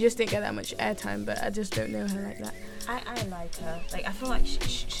 and she just didn't get that much airtime. But I just don't know her like that. I like her. Like I feel like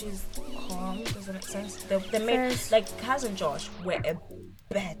she's calm. Does that make sense? They made like Kaz and Josh were a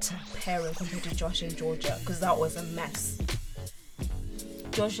better pairing compared to Josh and Georgia, because that was a mess.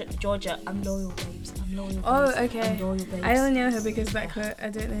 Georgia, I'm loyal, babes. Oh, okay. I'm loyal, babes. I only know her because that quote. I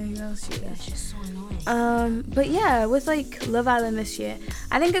don't know who else she is. Yeah, she's so annoying. But yeah, with like Love Island this year,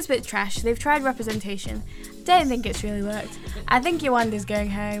 I think it's a bit trash. They've tried representation. Don't think it's really worked. I think Yowanda's going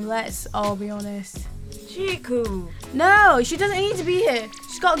home. Let's all be honest. Chiku. No, she doesn't need to be here.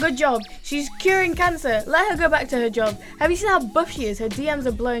 She's got a good job. She's curing cancer. Let her go back to her job. Have you seen how buff she is? Her DMs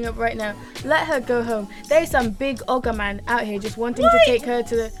are blowing up right now. Let her go home. There's some big Olga man out here just wanting to take her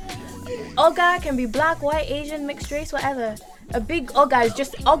to the... Olga can be black, white, Asian, mixed race, whatever. A big Olga is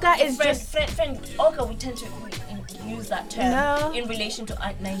just... Olga is just... Friend, Olga, we tend to use that term in relation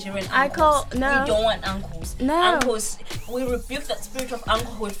to Nigerian uncles. We don't want uncles. No. Uncles, we rebuke that spirit of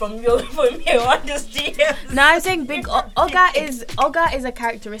unclehood from your DMs. No, I'm saying big Olga is a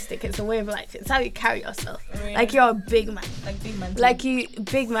characteristic. It's a way of life. It's how you carry yourself. Really? Like you're a big man. Like big man. Like you,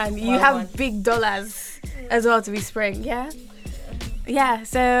 big man. You have big dollars as well to be spraying. Yeah. Yeah.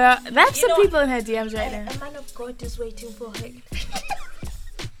 So that's some people in her DMs right now. A man of God is waiting for her.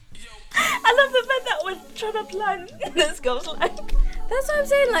 I love the fact that we're trying to plan this girl's life. That's what I'm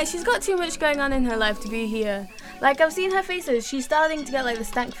saying. Like she's got too much going on in her life to be here. Like I've seen her faces. She's starting to get like the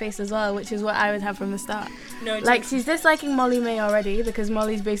stank face as well, which is what I would have from the start. No, like she's disliking Molly May already because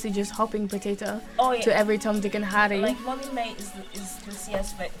Molly's basically just hopping potato to every Tom, Dick and Harry. Like Molly May is the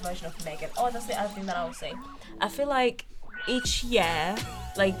CS version of Megan. Oh, that's the other thing that I would say. I feel like each year,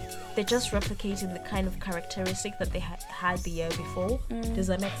 like, they're just replicating the kind of characteristic that they had the year before. Does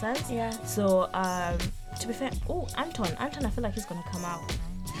that make sense? Yeah. So, to be fair, Anton, I feel like he's gonna come out.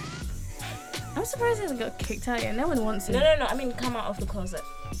 I'm surprised he hasn't got kicked out yet. No one wants him. No, I mean, come out of the closet.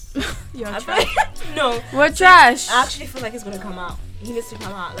 You're I trash. feel like, no. We're trash. I actually feel like he's gonna come out. He needs to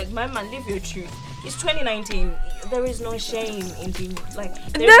come out. Like, my man, live your truth. It's 2019. There is no shame in being like.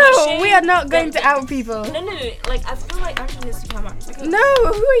 No, we are not going to out people. No. Like, I feel like Anton needs to come out. Because, No,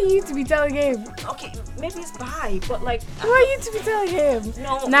 who are you to be telling him? okay, maybe it's bi, but like. Who are you to be telling him?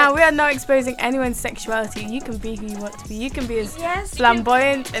 No. Now, we are not exposing anyone's sexuality. You can be who you want to be. You can be as Yes.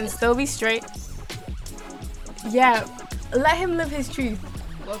 flamboyant and still be straight. Yeah, let him live his truth.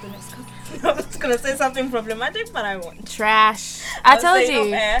 Well, the next couple. I was gonna say something problematic, but I won't. Trash. I told I'll say it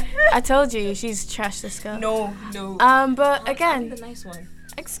you. off air. I told you she's trash, this girl. No. But I'm again, the nice one.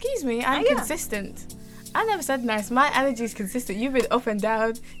 excuse me, I'm Yeah. consistent. I never said nice. My energy is consistent. You've been up and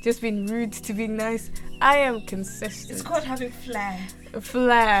down, just being rude to being nice. I am consistent. It's called having flair.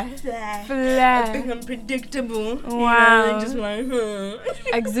 Flair. Being unpredictable. Wow. You know, just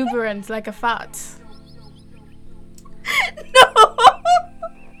like, Exuberant, like a fart. No.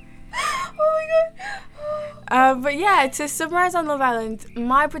 Oh my god. But yeah, to summarize on Love Island,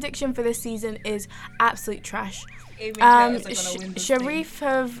 my prediction for this season is absolute trash. Amy and Curtis are gonna win this thing. Sharif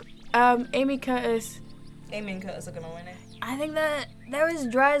have Amy Curtis. Amy and Curtis are gonna win it. I think that they're as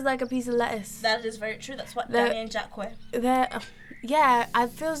dry as like a piece of lettuce. That is very true. That's what They're- Danny and Jack were. Yeah, I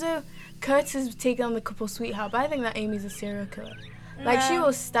feel as though Curtis has taken on the couple sweetheart, but I think that Amy's a serial killer. Like, she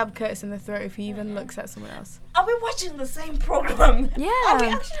will stab Curtis in the throat if he even looks at someone else. Are we watching the same program? Yeah, Are we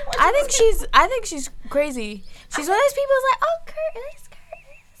actually watching I think she's crazy. She's one of those people who's like, oh, Curtis,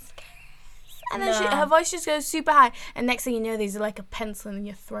 and then Nah. her voice just goes super high, and next thing you know, there's like a pencil in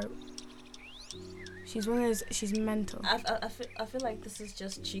your throat. She's one of those. She's mental. I feel like this is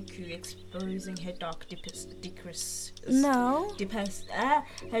just Chiku exposing her dark deepest. No,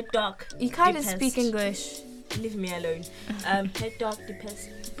 Her dark. you can't deepest- speak English. Leave me alone. Her dark deepest.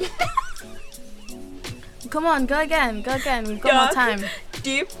 Come on, go again. We've got more Dark, time.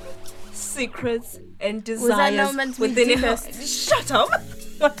 Deep secrets and desires that not meant to be within her. deepest? Shut up.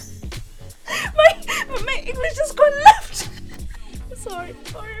 my English just got left. Sorry,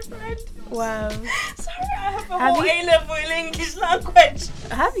 friend. Wow. Sorry, I have a Have whole you- A-level in English language.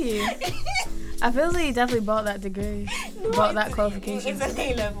 Have you? I feel like you definitely bought that degree. Bought that qualification. It's an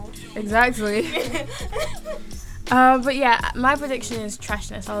A-level. Exactly. But yeah, my prediction is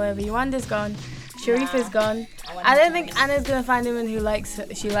trashness all over. Yuanda's gone. Sharif is gone. I don't think Anna's gonna find anyone who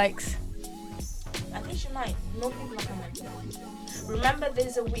she likes. I think she might. No people are coming. Remember,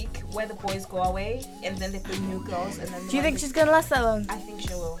 there's a week where the boys go away and then they put new girls and then. Do you think she's gonna last that long? I think she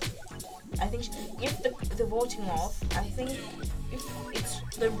will. I think if the voting off, I think if it's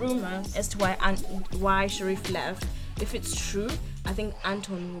the rumor as to why Sharif left, if it's true, I think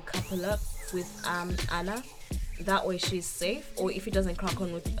Anton will couple up with Anna. That way she's safe. Or if he doesn't crack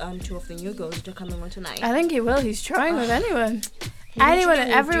on with two of the new girls that are coming on tonight. I think he will. He's trying with anyone. He Anyone literally and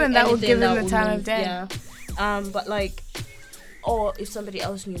will everyone do that will anything give that him the will time move, of day. Yeah. But like, or if somebody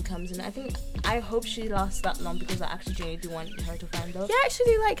else new comes in, I hope she lasts that long because I actually genuinely do want her to find out. Yeah, I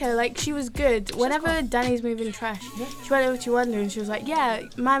actually do like her. Like, she was good. Whenever cool. Danny's moving trash, Yeah. she went over to Wanda and she was like, yeah,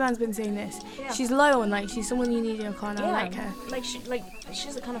 my man's been saying this. Yeah. She's loyal and like she's someone you need in your corner. I like her. Like she's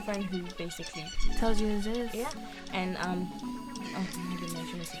the kind of friend who basically Tells you as is. yeah. And maybe no,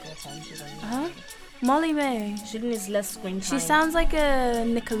 she needs a girlfriend. She's only Huh? Molly May. she needs less screen time. She sounds like a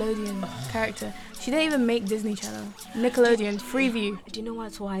Nickelodeon character. She didn't even make Disney Channel. Nickelodeon, Freeview. Do you know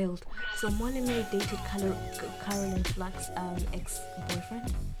what's wild? So Molly May dated Carolyn Flack's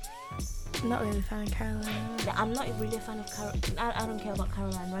ex-boyfriend. I'm not really a fan of Caroline. I'm not really a fan of I don't care about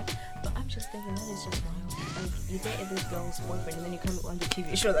Caroline, right? But I'm just thinking that is just wild. Like, you dated this girl's boyfriend and then you come on the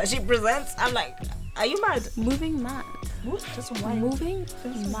TV show that she presents. I'm like, are you mad? Moving mad. What? Just wild. Moving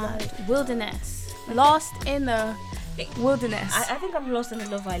Just mad. wild. Wilderness. Lost in the wilderness. I think I'm lost in the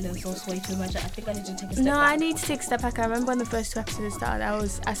Love Island sauce way too much. I think I need to take a step No, back. I need to take a step back. I remember when the first 2 episodes started,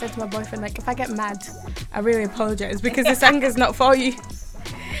 I said to my boyfriend, like, if I get mad, I really apologize because this anger's not for you.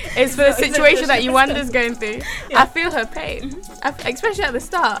 It's for the situation that Yuanda's going through. Yeah. I feel her pain, especially at the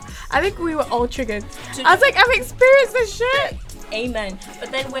start. I think we were all triggered. I was like, I've experienced this shit. Amen.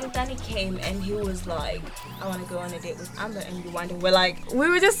 But then when Danny came and he was like, I want to go on a date with Amber and Yuanda, we're like, We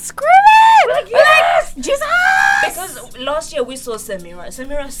were just screaming. We're like, yes! Jesus! Because last year we saw Samira.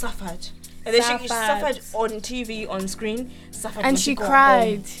 Samira suffered. And then she suffered on TV, on screen. Suffered And when she got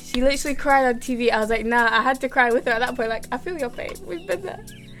cried. home. She literally cried on TV. I was like, nah, I had to cry with her at that point. Like, I feel your pain. We've been there.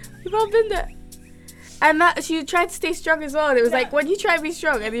 We've all been there. And that she tried to stay strong as well. And it was like, when you try to be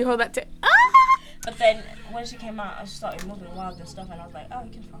strong and you hold that But then when she came out, I started moving wild and stuff, and I was like, oh,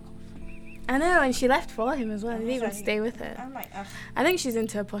 you can fuck off. I know, and she left for him as well. Didn't even Exactly. stay with her. I'm like, ugh. I think she's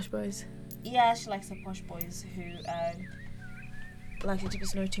into her posh boys. Yeah, she likes the posh boys who like to dip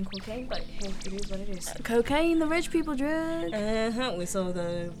snorting cocaine, but hey, it is what it is. Cocaine, the rich people drug. We saw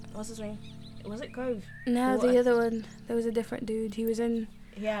the, what's his name? Was it Grove? No, What? the other one. There was a different dude. He was in.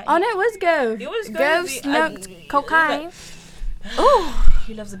 Yeah. Oh no, it was Gove. It was Gove. Gove The- smoked cocaine. Oh,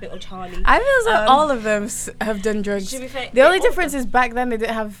 He loves a bit of Charlie. I feel like all of them have done drugs. To be fair, The only they all- difference is back then they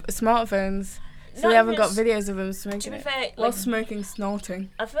didn't have smartphones, so Not they haven't even got videos of them smoking To be it. fair, While like, smoking, snorting.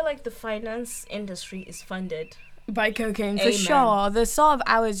 I feel like the finance industry is funded. By cocaine, for Amen. sure. The sort of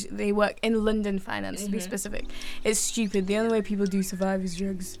hours they work in London finance, to be Mhm. specific, it's stupid. The only way people do survive is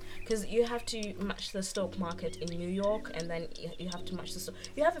drugs. Because you have to match the stock market in New York, and then you have to match the stock.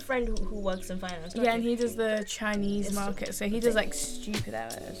 You have a friend who works in finance, don't Yeah, and you? he does the Chinese It's- market, so he does like stupid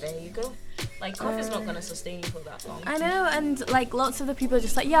hours. There you go. Like, coffee's not going to sustain you for that long. I know, and like lots of the people are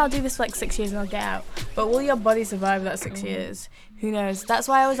just like, yeah, I'll do this for like 6 years and I'll get out. But will your body survive that 6 years? Who knows? That's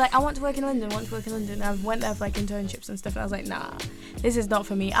why I was like, I want to work in London, And I went there for like internships and stuff, and I was like, nah, this is not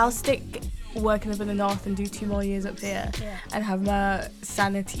for me. I'll stick working up in the north and do 2 more years up here Yeah. and have my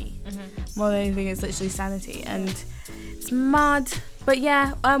sanity. Mhm. More than anything, it's literally sanity, and it's mad. But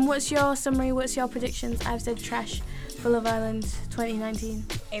yeah, what's your summary? What's your predictions? I've said trash for Love Island 2019.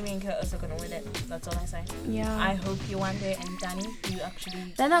 Amy and Curtis are going to win it. That's all I say. Yeah. I hope Yewande and Danny, you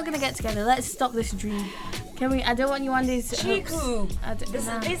actually... They're not gonna get together. Let's stop this dream. Can we? I don't want you on these. Chiku!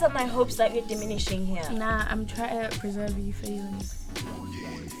 These are my hopes that you're diminishing here. Nah, I'm trying to preserve your feelings.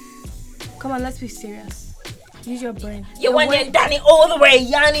 Come on, let's be serious. Use your brain. Yewande and Danny all the way,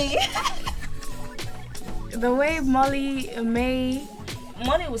 Yanni! The way Molly May.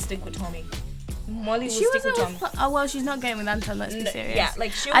 Molly will stick with Tommy. Molly will She stick with wasn't. Tommy. Oh well, she's not getting with Anton. Let's be serious. Yeah,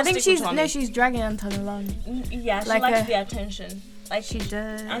 like she will I think stick with she's Tommy. she's dragging Anton along. Yeah, she like likes a- the attention. Like She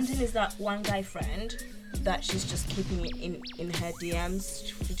does. Anton is that one guy friend that she's just keeping in her DMs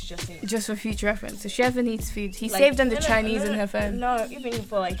to just say. Just for future reference. If she ever needs food, he Like, saved under no, Chinese in her phone. No, even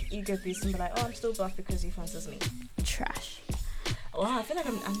for like ego boost and be like, oh, I'm still buff because he fancies me. Trash. Wow, I feel like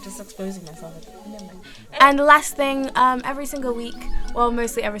I'm just exposing myself. Never mind. And last thing, every single week, well,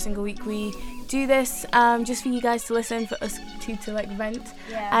 mostly every single week, we do this just for you guys to listen, for us to like vent.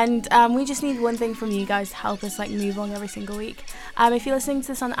 Yeah. And we just need one thing from you guys to help us like move on every single week. If you're listening to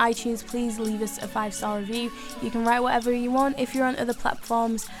this on iTunes, please leave us a 5-star review. You can write whatever you want. If you're on other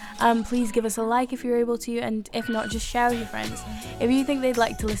platforms, please give us a like if you're able to, and if not, just share with your friends. If you think they'd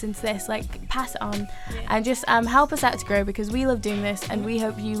like to listen to this, like pass it on, and just help us out to grow, because we love doing this and we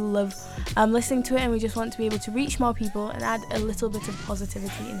hope you love listening to it, and we just want to be able to reach more people and add a little bit of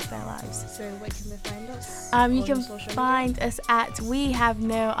positivity into their lives. So where can they find us? You On can social media? find us at We Have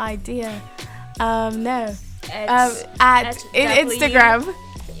No Idea. No. At In W- Instagram.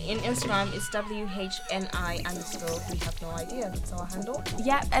 In Instagram, it's WHNI_. We have no idea. That's our handle.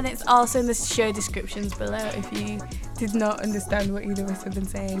 Yep, and it's also in the show descriptions below if you did not understand what either of us have been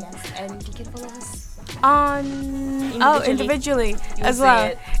saying. Yes, and you can follow us. Individually You'll as see well.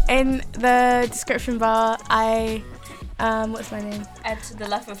 it. In the description bar, what's my name? At the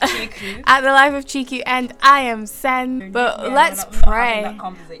Life of Chiku. At the Life of Chiku, and I am Sen. But Yeah, let's we're not having pray. that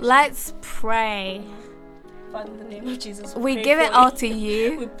conversation. Let's pray. Father, in the name of Jesus, We pray give for it all you. to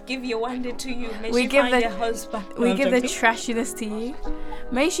you. We give Yewande to you. May We she give find the- a husband. We No, I'm give the joking. trashiness to you.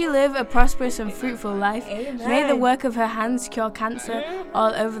 May she live a prosperous and fruitful life. Amen. May the work of her hands cure cancer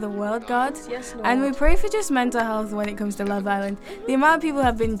all over the world, God. Yes, Lord. And we pray for just mental health when it comes to Love Island. The amount of people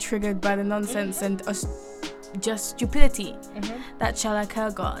have been triggered by the nonsense and just stupidity that shall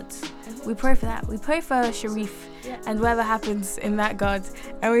occur, God. We pray for that. We pray for Sharif and whatever happens in that, God.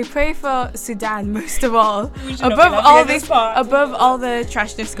 And we pray for Sudan most of all. We should not Above be all laughing at this, this part. above all the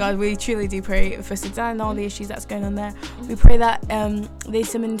trashness, God, we truly do pray for Sudan and all the issues that's going on there. We pray that there's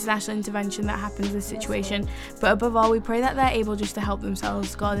some international intervention that happens in this situation. But above all, we pray that they're able just to help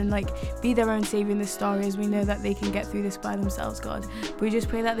themselves, God, and like be their own savior in this story, as we know that they can get through this by themselves, God. But we just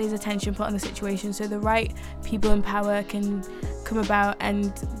pray that there's attention put on the situation so the right people in power can come about,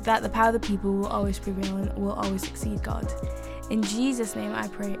 and that the power of the people will always prevail and will always succeed, God. In Jesus' name I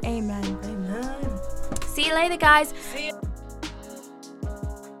pray, amen. Amen. See you later, guys. See you.